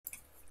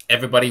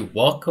Everybody,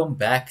 welcome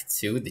back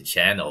to the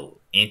channel.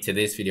 In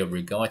today's video,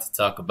 we're going to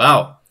talk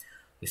about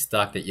the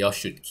stock that y'all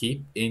should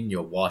keep in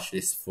your watch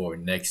list for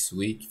next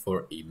week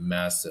for a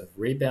massive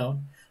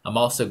rebound. I'm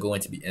also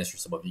going to be answering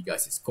some of you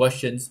guys'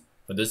 questions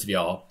for those of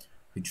y'all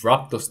who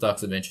dropped those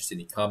stocks of interest in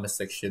the comment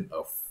section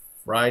of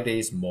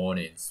Friday's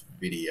morning's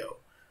video.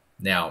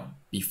 Now,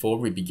 before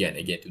we begin,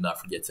 again, do not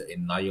forget to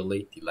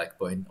annihilate the like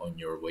button on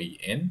your way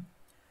in.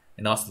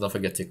 And also don't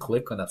forget to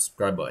click on that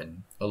subscribe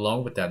button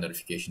along with that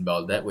notification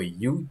bell. That way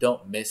you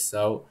don't miss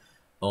out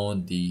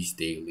on these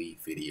daily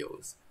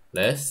videos.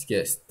 Let's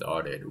get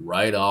started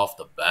right off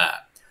the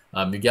bat.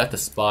 You got the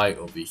SPY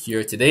over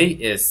here. Today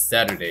is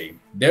Saturday.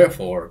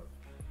 Therefore,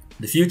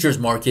 the futures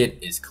market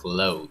is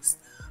closed.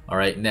 All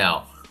right,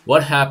 now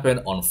what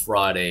happened on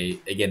Friday?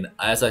 Again,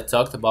 as I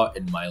talked about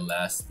in my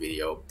last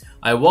video,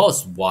 I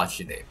was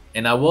watching it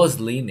and I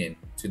was leaning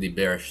to the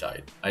bearish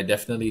side. I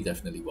definitely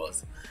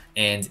was.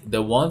 And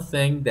the one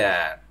thing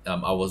that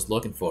I was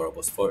looking for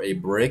was for a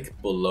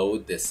break below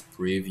this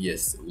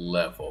previous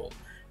level.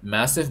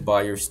 Massive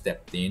buyers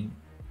stepped in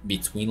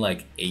between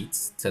like 8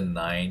 to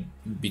 9,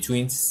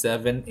 between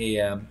 7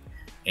 a.m.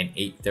 and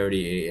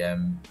 8:30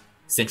 a.m.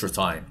 Central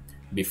Time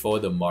before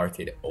the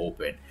market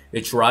opened. They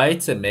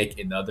tried to make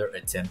another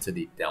attempt to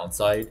the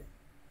downside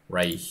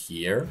right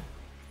here,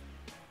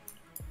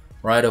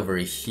 right over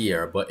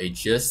here, but it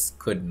just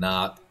could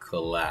not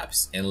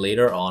collapse, and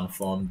later on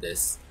formed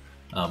this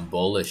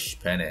bullish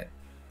pennant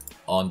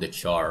on the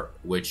chart,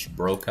 which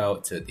broke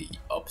out to the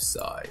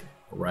upside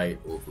right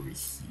over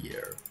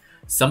here.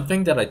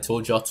 Something that I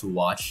told y'all to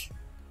watch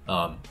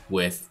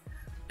with,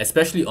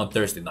 especially on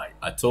Thursday night,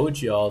 I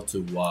told y'all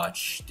to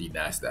watch the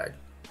NASDAQ,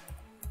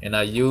 and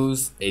I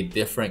used a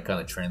different kind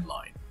of trend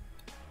line.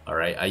 All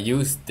right, I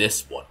used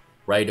this one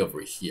right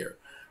over here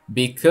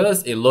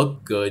because it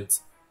looked good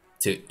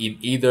in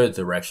either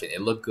direction.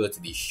 It looked good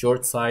to the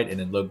short side and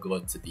it looked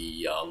good to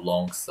the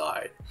long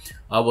side.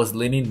 I was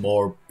leaning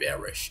more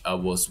bearish. I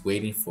was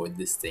waiting for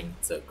this thing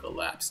to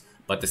collapse,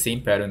 but the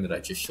same pattern that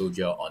I just showed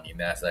you on the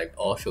NASDAQ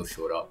also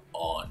showed up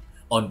on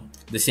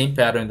the same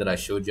pattern that I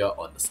showed you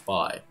on the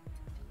SPY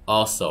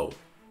also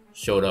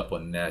showed up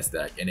on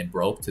NASDAQ, and it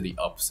broke to the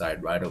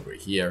upside right over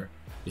here.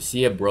 You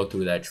see it broke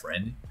through that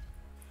trend,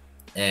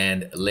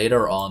 and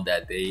later on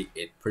that day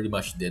it pretty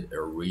much did a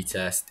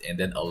retest, and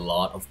then a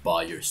lot of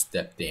buyers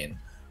stepped in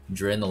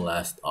during the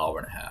last hour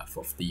and a half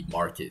of the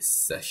market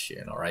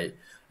session. All right,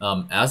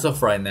 as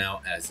of right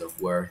now, as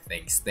of where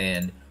things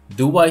stand,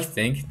 do I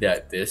think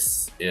that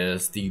this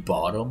is the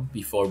bottom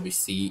before we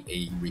see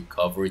a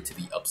recovery to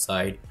the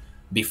upside,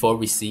 before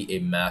we see a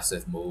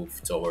massive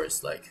move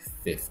towards like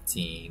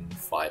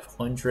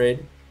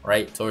 15,500,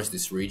 right, towards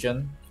this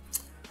region?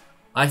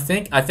 I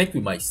think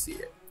we might see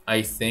it.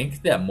 I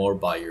think that more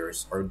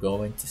buyers are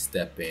going to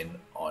step in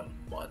on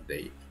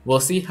Monday.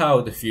 We'll see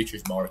how the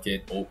futures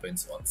market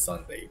opens on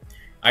Sunday.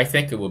 I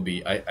think it will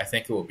be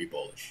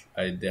bullish.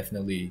 I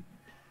definitely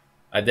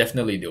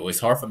do.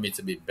 It's hard for me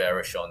to be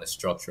bearish on a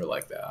structure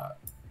like that.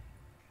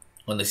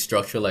 On a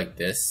structure like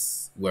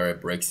this, where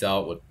it breaks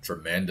out with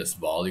tremendous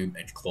volume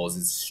and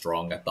closes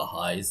strong at the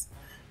highs,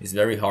 it's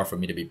very hard for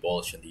me to be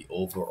bullish in the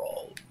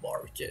overall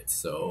market.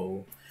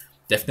 So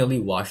definitely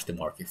watch the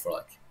market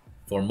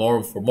for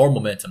more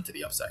momentum to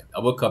the upside. I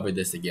will cover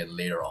this again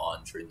later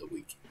on during the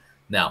week.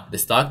 Now, the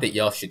stock that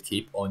y'all should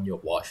keep on your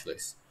watch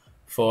list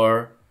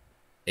for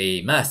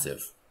a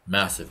massive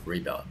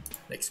rebound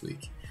next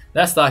week,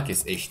 that stock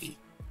is HD,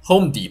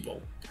 Home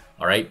Depot.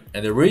 All right,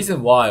 and the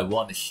reason why I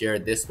want to share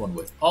this one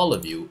with all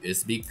of you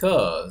is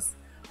because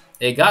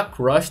it got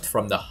crushed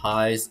from the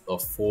highs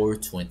of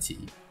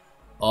 420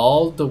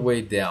 all the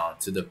way down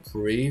to the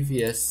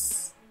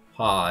previous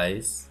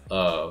highs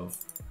of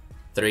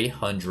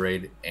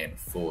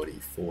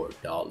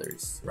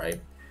 $344, right?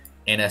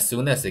 And as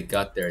soon as it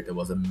got there, there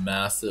was a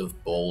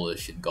massive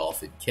bullish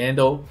engulfing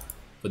candle.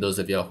 For those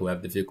of y'all who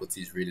have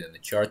difficulties reading the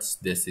charts,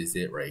 this is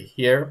it right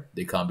here.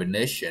 The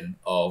combination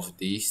of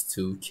these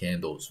two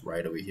candles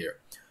right over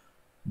here.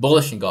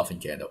 Bullish engulfing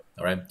candle,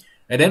 all right?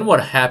 And then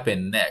what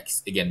happened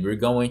next? Again, we're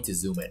going to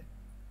zoom in.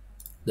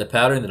 The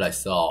pattern that I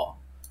saw,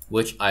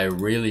 which I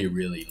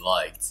really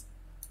liked,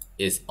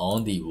 is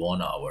on the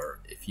 1 hour.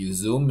 If you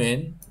zoom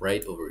in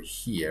right over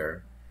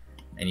here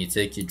and you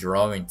take your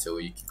drawing tool,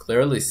 you can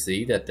clearly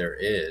see that there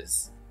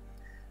is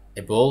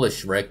a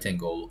bullish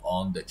rectangle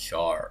on the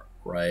chart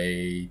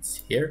right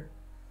here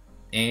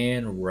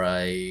and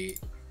right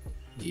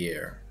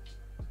here,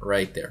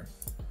 right there.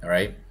 All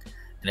right,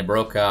 and it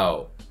broke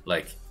out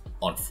like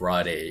on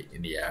Friday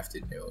in the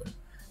afternoon.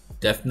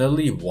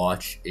 Definitely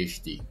watch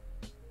HD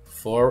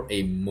for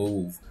a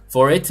move,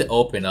 for it to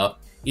open up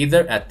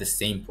either at the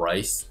same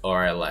price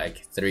or at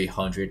like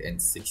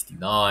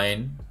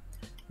 369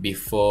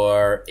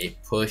 before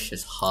it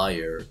pushes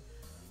higher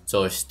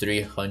towards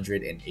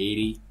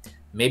 380,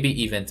 maybe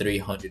even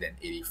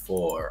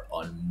 384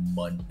 on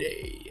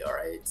Monday. All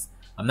right,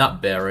 I'm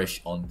not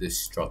bearish on this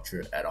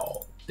structure at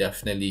all.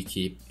 Definitely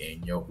keep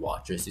in your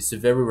watchers. It's a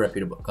very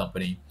reputable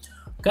company,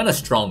 kind of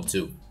strong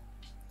too.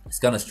 It's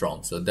kind of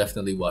strong, so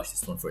definitely watch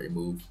this one for a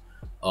move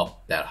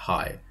up that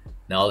high.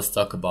 Now let's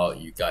talk about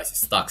you guys'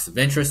 stocks of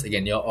interest.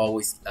 Again, y'all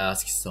always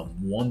ask some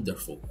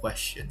wonderful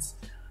questions.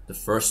 The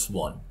first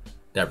one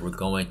that we're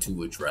going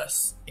to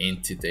address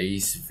in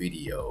today's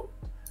video,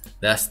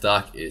 that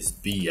stock is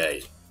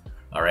BA.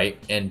 All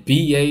right, and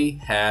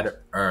BA had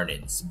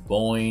earnings.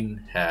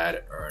 Boeing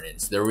had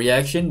earnings. The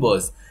reaction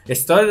was, it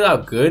started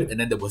out good and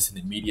then there was an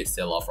immediate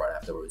sell-off right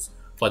afterwards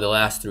for the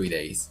last 3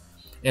 days.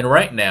 And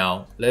right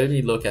now, let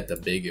me look at the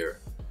bigger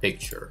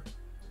picture.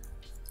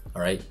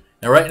 All right,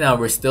 and right now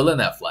we're still in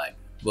that flag.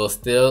 We're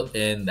still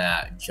in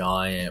that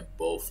giant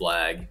bull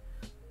flag.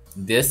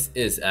 This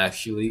is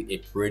actually a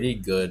pretty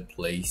good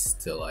place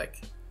to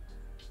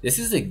this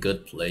is a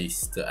good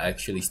place to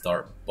actually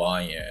start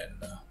buying.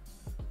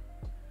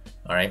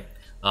 All right,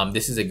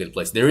 this is a good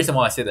place. The reason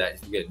why I say that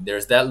is because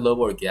there's that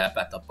lower gap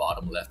at the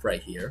bottom left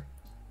right here,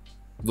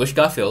 which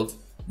got filled,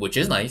 which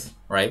is nice,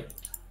 right?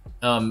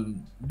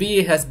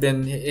 BA has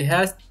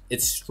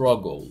its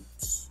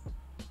struggles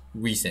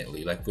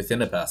recently, like within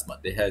the past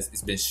month.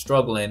 It's been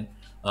struggling,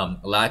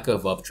 lack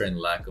of uptrend,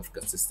 lack of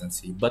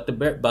consistency, but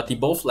the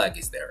bull flag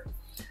is there.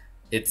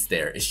 It's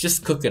there. It's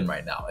just cooking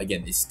right now.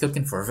 Again, it's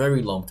cooking for a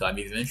very long time.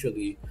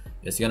 Eventually,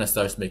 it's gonna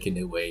start making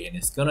its way and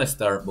it's gonna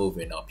start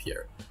moving up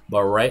here.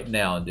 But right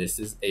now, this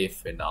is a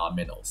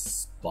phenomenal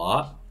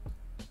spot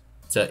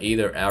to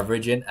either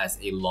average in as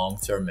a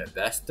long-term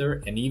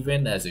investor and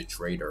even as a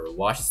trader.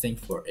 Watch this thing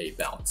for a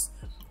bounce.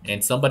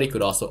 And somebody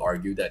could also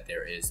argue that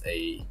there is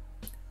a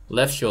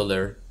left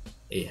shoulder,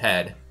 a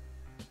head,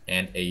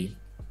 and a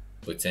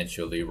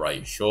potentially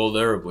right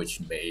shoulder, which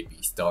may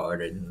be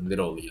started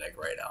literally like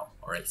right now.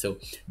 All right, so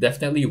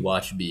definitely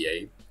watch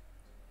BA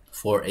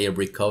for a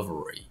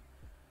recovery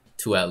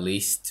to at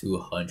least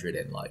 200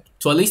 and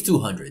to at least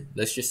 200.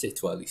 Let's just say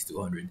to at least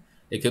 200.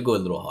 It could go a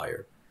little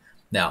higher.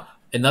 Now,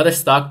 another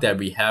stock that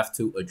we have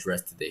to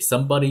address today.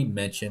 Somebody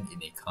mentioned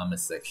in a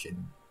comment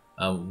section,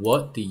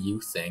 what do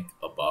you think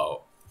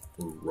about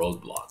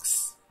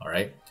Roblox? All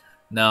right.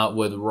 Now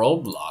with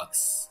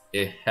Roblox,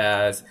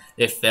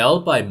 it fell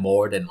by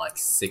more than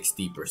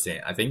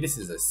 60%. I think this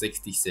is a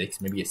 66,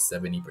 maybe a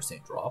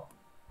 70% drop.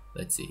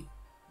 Let's see.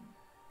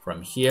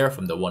 From here,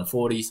 from the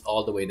 140s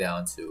all the way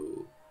down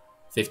to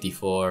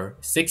 54,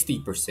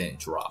 60%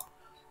 drop.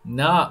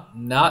 Not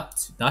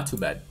too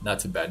bad. Not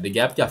too bad. The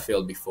gap got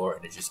filled before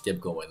and it just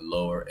kept going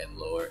lower and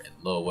lower and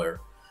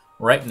lower.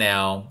 Right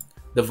now,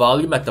 the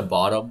volume at the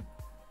bottom,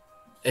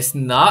 it's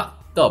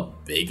not the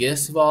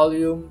biggest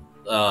volume.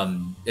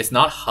 It's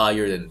not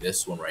higher than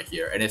this one right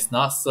here, and it's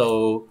not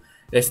super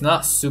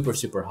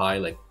high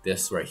like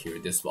this right here,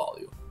 this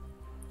volume.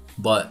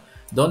 But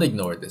don't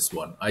ignore this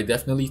one. I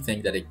definitely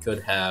think that it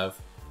could have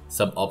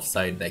some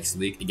upside next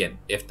week. Again,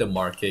 if the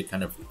market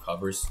kind of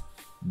recovers,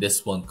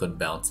 this one could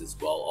bounce as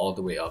well, all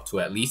the way up to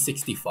at least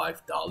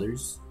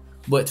 $65,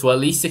 but to at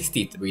least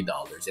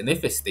 $63. And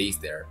if it stays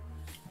there,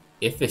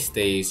 if it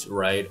stays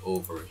right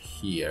over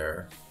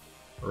here,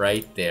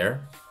 right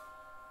there,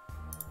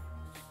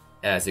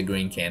 as a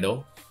green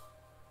candle,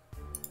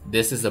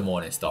 this is a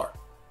morning star,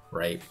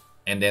 right?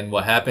 And then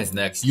what happens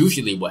next,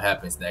 usually what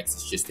happens next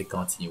is just a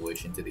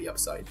continuation to the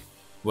upside,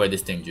 where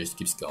this thing just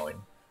keeps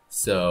going.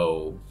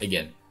 So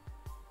again,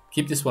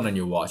 keep this one on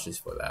your watch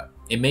list for that.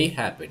 It may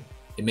happen.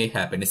 It may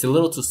happen. It's a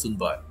little too soon,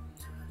 but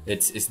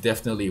it's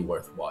definitely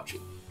worth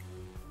watching.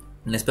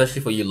 And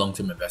especially for you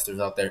long-term investors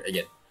out there,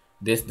 again,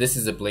 this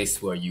is a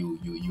place where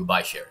you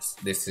buy shares.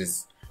 This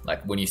is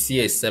like when you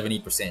see a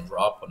 70%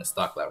 drop on a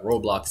stock like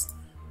Roblox.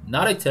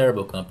 Not a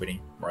terrible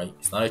company, right?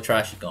 It's not a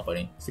trashy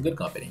company. It's a good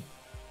company.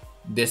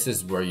 This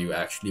is where you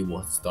actually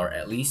want to start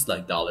at least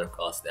dollar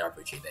cost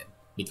averaging in,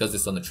 because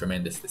it's on a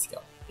tremendous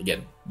discount.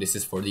 Again, this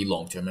is for the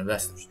long-term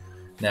investors.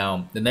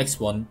 Now, the next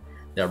one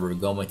that we're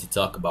going to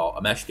talk about,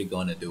 I'm actually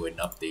going to do an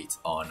update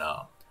on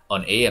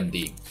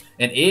AMD.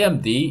 And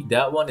AMD,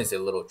 that one is a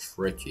little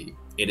tricky.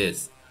 It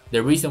is.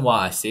 The reason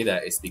why I say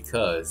that is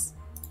because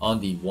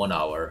on the 1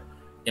 hour,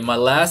 in my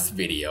last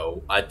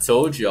video, I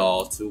told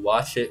y'all to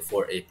watch it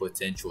for a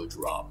potential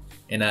drop.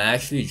 And I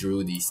actually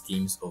drew these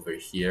schemes over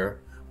here,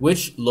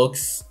 which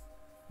looks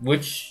a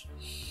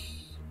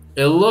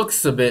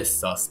bit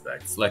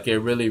suspect. Like it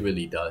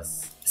really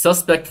does.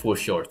 Suspect for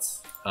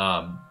shorts.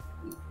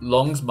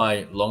 Longs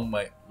might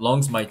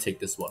take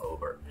this one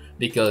over,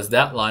 because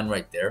that line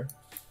right there,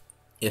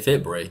 if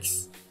it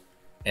breaks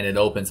and it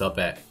opens up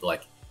at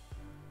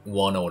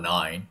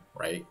 109,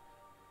 right?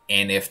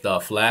 And if the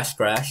flash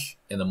crash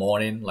in the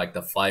morning, like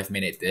the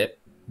 5-minute dip,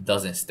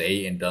 doesn't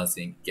stay and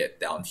doesn't get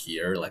down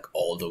here,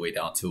 all the way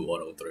down to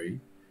 103,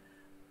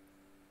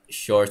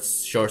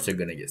 shorts are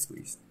gonna get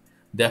squeezed.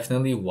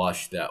 Definitely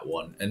watch that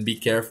one and be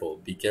careful.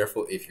 Be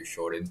careful if you're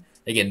shorting.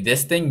 Again,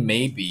 this thing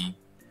may be,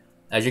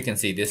 as you can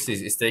see,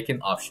 it's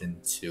taking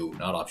option 2,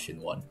 not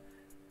option 1.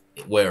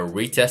 Where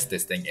retest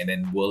this thing and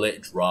then will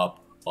it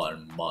drop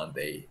on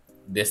Monday?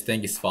 This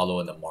thing is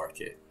following the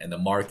market, and the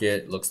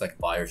market looks like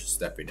buyers are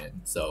stepping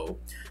in. So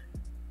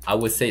I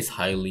would say it's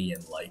highly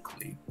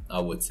unlikely. I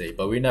would say,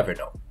 but we never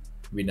know.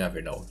 We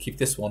never know. Keep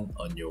this one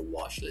on your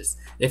watch list.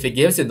 If it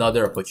gives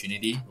another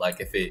opportunity, like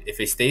if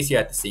it stays here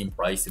at the same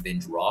price and then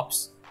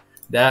drops,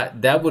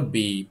 that would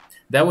mean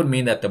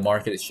that the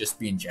market is just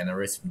being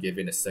generous and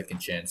giving a second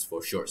chance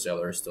for short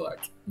sellers to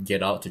like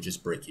get out to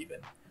just break even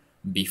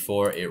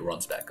before it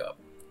runs back up.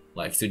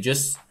 Like, so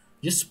just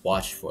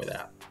watch for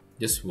that.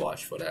 Just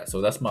watch for that. So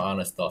that's my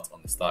honest thoughts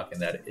on the stock,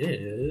 and that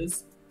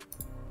is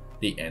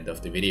the end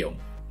of the video.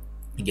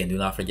 Again, do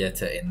not forget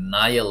to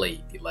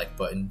annihilate the like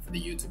button for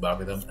the YouTube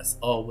algorithm. As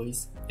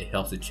always, it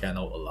helps the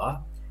channel a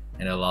lot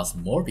and it allows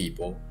more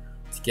people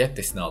to get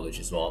this knowledge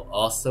as well.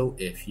 Also,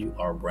 if you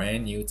are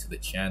brand new to the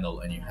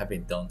channel and you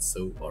haven't done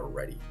so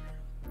already,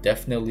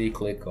 definitely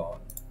click on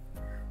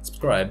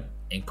subscribe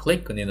and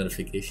click on the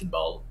notification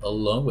bell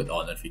along with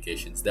all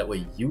notifications. That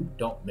way you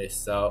don't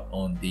miss out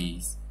on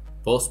these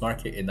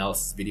post-market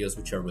analysis videos,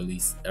 which are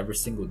released every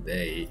single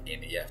day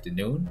in the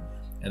afternoon,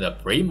 and the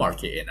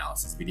pre-market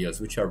analysis videos,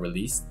 which are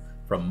released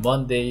from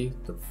Monday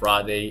to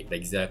Friday at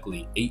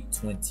exactly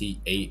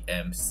 8:20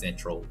 a.m.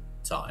 Central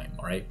Time.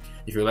 All right.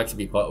 If you'd like to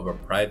be part of a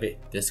private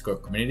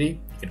Discord community,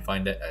 you can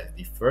find that at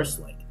the first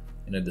link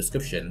in the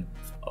description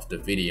of the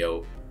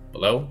video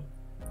below.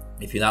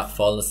 If you're not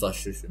following us on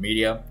social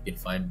media, you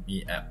can find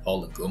me at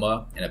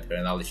NGumah and at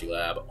PATTERNOLOGY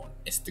LAB on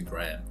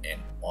Instagram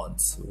and on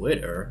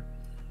Twitter.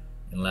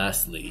 And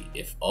lastly,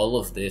 if all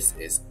of this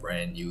is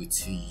brand new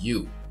to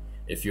you,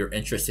 if you're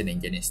interested in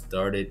getting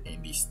started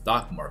in the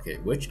stock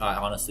market, which I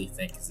honestly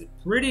think is a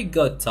pretty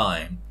good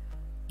time,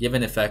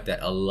 given the fact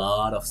that a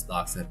lot of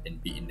stocks have been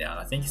beaten down.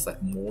 I think it's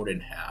like more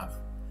than half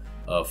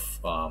of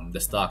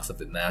the stocks of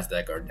the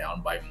NASDAQ are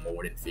down by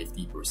more than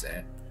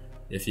 50%.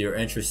 If you're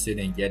interested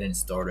in getting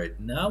started,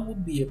 now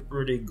would be a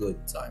pretty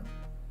good time.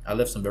 I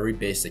left some very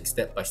basic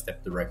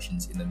step-by-step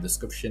directions in the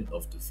description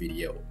of the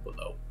video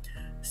below.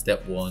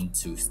 Step 1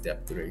 to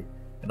step 3.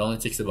 It only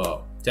takes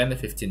about 10 to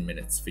 15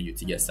 minutes for you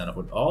to get signed up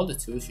with all the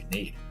tools you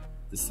need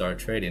to start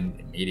trading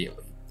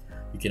immediately.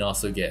 You can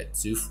also get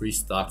 2 free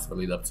stocks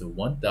valued up to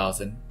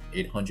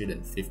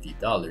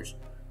 $1,850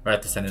 right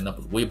after signing up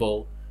with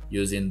Webull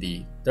using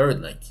the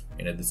third link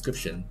in the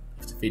description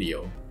of the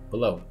video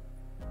below.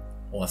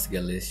 Once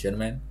again, ladies and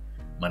gentlemen,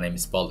 my name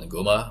is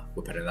NGumah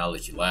with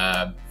PATTERNOLOGY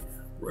LAB,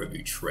 where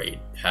we trade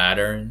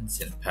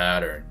patterns and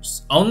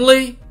patterns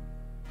only.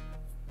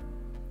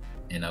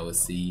 And I will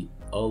see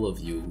all of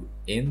you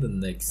in the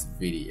next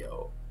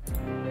video.